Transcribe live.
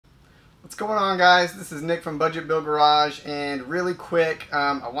What's going on, guys? This is Nick from Budget Build Garage, and really quick,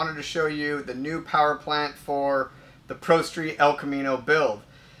 I wanted to show you the new power plant for the Pro Street El Camino build.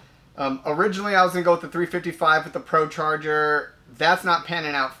 Originally, I was going to go with the 355 with the ProCharger. That's not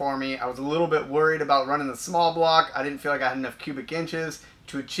panning out for me. I was a little bit worried about running the small block. I didn't feel like I had enough cubic inches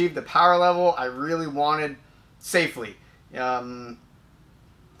to achieve the power level I really wanted safely. For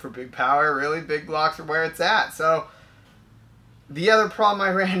big power, really, big blocks are where it's at. So the other problem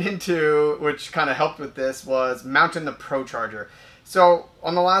I ran into, which kind of helped with this, was mounting the ProCharger. So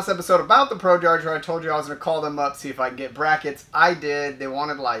on the last episode about the ProCharger, I told you I was going to call them up, see if I could get brackets. I did. They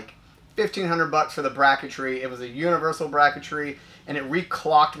wanted like $1,500 for the bracketry. It was a universal bracketry, and it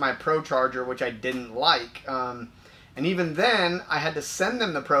reclocked my ProCharger, which I didn't like. And even then, I had to send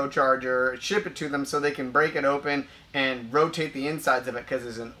them the ProCharger, ship it to them so they can break it open and rotate the insides of it, because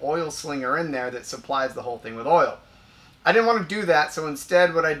there's an oil slinger in there that supplies the whole thing with oil. I didn't want to do that, so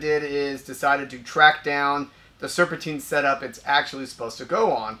instead what I did is decided to track down the serpentine setup it's actually supposed to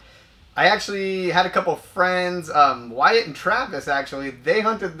go on. I actually had a couple friends, Wyatt and Travis actually, they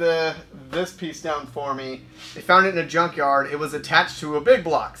hunted this piece down for me. They found it in a junkyard. It was attached to a big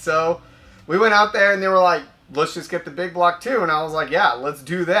block. So we went out there and they were like, let's just get the big block too. And I was like, yeah, let's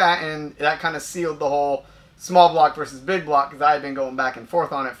do that. And that kind of sealed the whole small block versus big block, because I had been going back and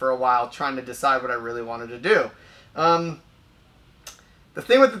forth on it for a while trying to decide what I really wanted to do. The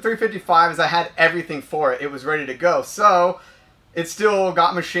thing with the 355 is I had everything for it. It was ready to go. So it still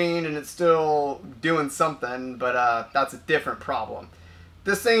got machined and it's still doing something, but that's a different problem.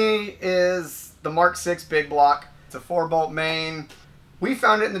 This thing is the Mark 6 big block. It's a 4-bolt main. We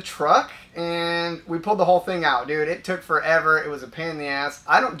found it in the truck and we pulled the whole thing out. Dude, it took forever. It was a pain in the ass.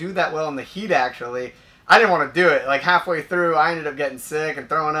 I don't do that well in the heat, actually. I didn't want to do it. Like halfway through, I ended up getting sick and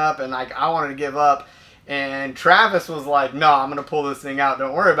throwing up, and like I wanted to give up. And Travis was like, no, I'm going to pull this thing out.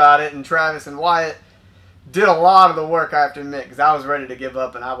 Don't worry about it. And Travis and Wyatt did a lot of the work, I have to admit, because I was ready to give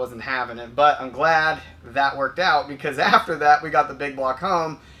up and I wasn't having it. But I'm glad that worked out, because after that, we got the big block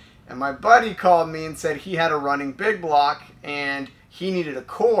home. And my buddy called me and said he had a running big block and he needed a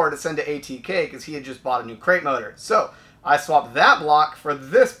core to send to ATK because he had just bought a new crate motor. So I swapped that block for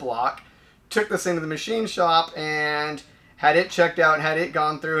this block, took this into the machine shop, and had it checked out and had it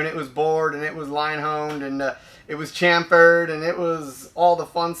gone through, and it was bored and it was line honed and it was chamfered and it was all the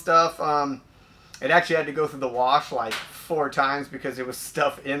fun stuff. It actually had to go through the wash like 4 times because there was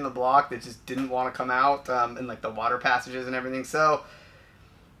stuff in the block that just didn't want to come out, in like the water passages and everything. So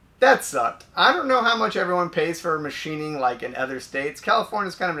that sucked. I don't know how much everyone pays for machining like in other states.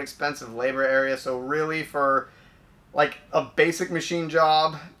 California's kind of an expensive labor area, so really for like a basic machine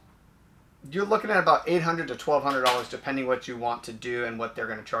job, you're looking at about $800 to $1,200 depending what you want to do and what they're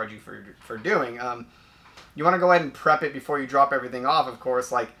going to charge you for doing. You want to go ahead and prep it before you drop everything off, of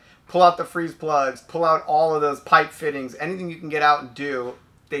course, like pull out the freeze plugs, pull out all of those pipe fittings, anything you can get out and do,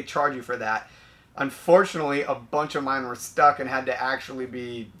 they charge you for that. Unfortunately, a bunch of mine were stuck and had to actually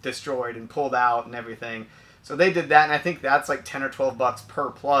be destroyed and pulled out and everything. So they did that, and I think that's like 10 or 12 bucks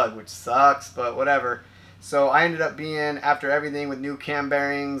per plug, which sucks, but whatever. So I ended up being, after everything with new cam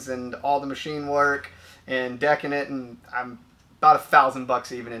bearings and all the machine work and decking it, and I'm about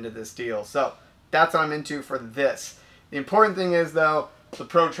 $1,000 even into this deal. So that's what I'm into for this. The important thing is, though, the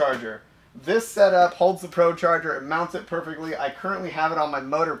ProCharger. This setup holds the ProCharger. It mounts it perfectly. I currently have it on my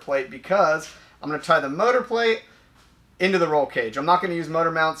motor plate because I'm going to tie the motor plate into the roll cage. I'm not going to use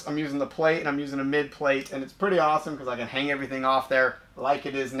motor mounts. I'm using the plate, and I'm using a mid plate, and it's pretty awesome because I can hang everything off there like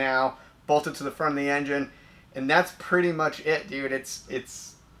it is now, bolted to the front of the engine, and that's pretty much it, dude.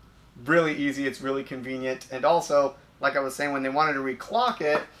 It's really easy, it's really convenient, and also, like I was saying, when they wanted to reclock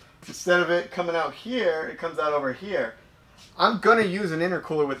it, instead of it coming out here, it comes out over here. I'm gonna use an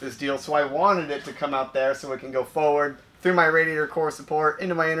intercooler with this deal, so I wanted it to come out there so it can go forward through my radiator core support,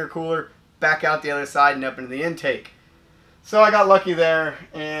 into my intercooler, back out the other side and up into the intake. So I got lucky there,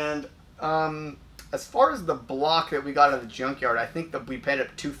 and as far as the block that we got at the junkyard, I think that we paid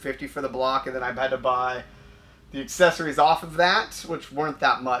up $250 for the block, and then I had to buy the accessories off of that, which weren't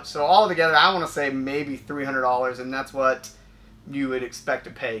that much. So altogether, I want to say maybe $300, and that's what you would expect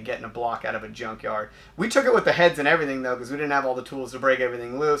to pay getting a block out of a junkyard. We took it with the heads and everything, though, because we didn't have all the tools to break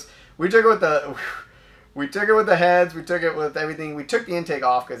everything loose. We took it with the heads. We took it with everything. We took the intake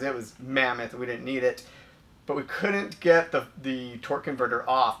off because it was mammoth. We didn't need it. But we couldn't get the torque converter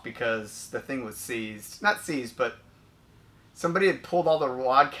off because the thing was seized. Not seized, but somebody had pulled all the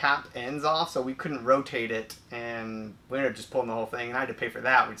rod cap ends off, so we couldn't rotate it, and we ended up just pulling the whole thing, and I had to pay for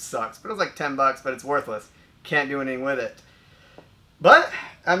that, which sucks. But it was like 10 bucks, but it's worthless. Can't do anything with it. But,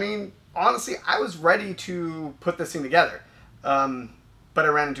 I mean, honestly, I was ready to put this thing together, but I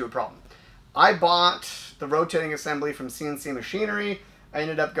ran into a problem. I bought the rotating assembly from CNC Machinery. I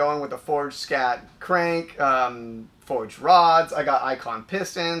ended up going with a forged scat crank, forged rods. I got Icon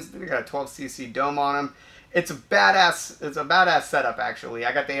pistons. I got a 12cc dome on them. It's a badass setup, actually.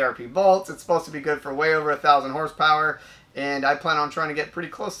 I got the ARP bolts. It's supposed to be good for way over 1,000 horsepower, and I plan on trying to get pretty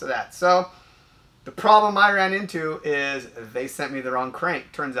close to that. So the problem I ran into is they sent me the wrong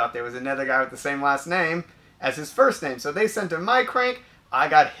crank. Turns out there was another guy with the same last name as his first name. So they sent him my crank. I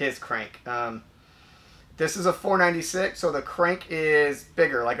got his crank. This is a 496, so the crank is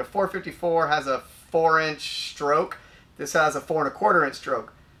bigger. Like a 454 has a 4-inch stroke. This has a 4 1/4-inch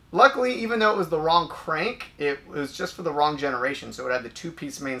stroke. Luckily, even though it was the wrong crank, it was just for the wrong generation, so it had the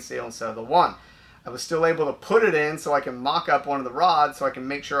 2-piece mainsail instead of the 1. I was still able to put it in so I can mock up one of the rods so I can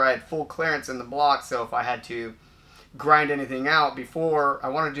make sure I had full clearance in the block, so if I had to grind anything out before, I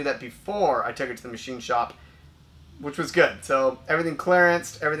wanted to do that before I took it to the machine shop, which was good. So everything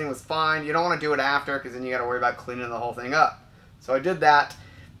clearanced, everything was fine. You don't want to do it after because then you got to worry about cleaning the whole thing up. So I did that.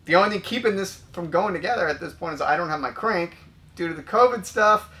 The only thing keeping this from going together at this point is I don't have my crank. Due to the COVID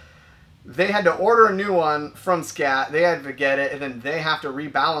stuff, they had to order a new one from Scat. They had to get it, and then they have to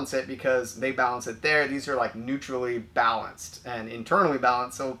rebalance it because they balance it there. These are like neutrally balanced and internally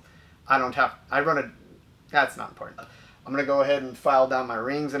balanced, so I don't have, I run a, that's not important. I'm going to go ahead and file down my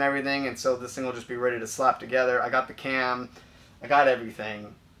rings and everything, and so this thing will just be ready to slap together. I got the cam, I got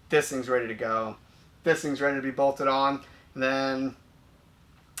everything. This thing's ready to go. This thing's ready to be bolted on, and then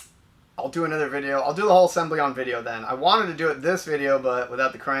I'll do another video. I'll do the whole assembly on video then. I wanted to do it this video, but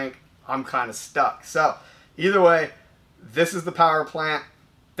without the crank, I'm kind of stuck. So either way, this is the power plant.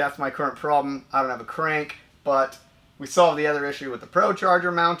 That's my current problem. I don't have a crank, but we solved the other issue with the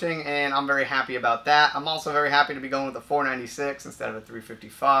ProCharger mounting, and I'm very happy about that. I'm also very happy to be going with a 496 instead of a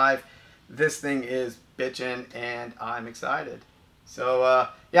 355. This thing is bitchin', and I'm excited. So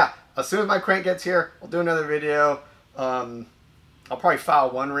yeah, as soon as my crank gets here, I'll do another video. I'll probably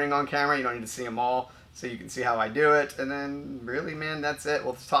file one ring on camera. You don't need to see them all, so you can see how I do it. And then really, man, that's it.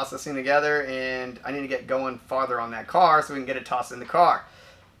 We'll toss this thing together, and I need to get going farther on that car so we can get it tossed in the car.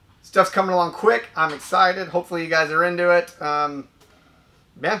 Stuff's coming along quick. I'm excited. Hopefully you guys are into it.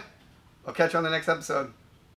 Yeah, I'll catch you on the next episode.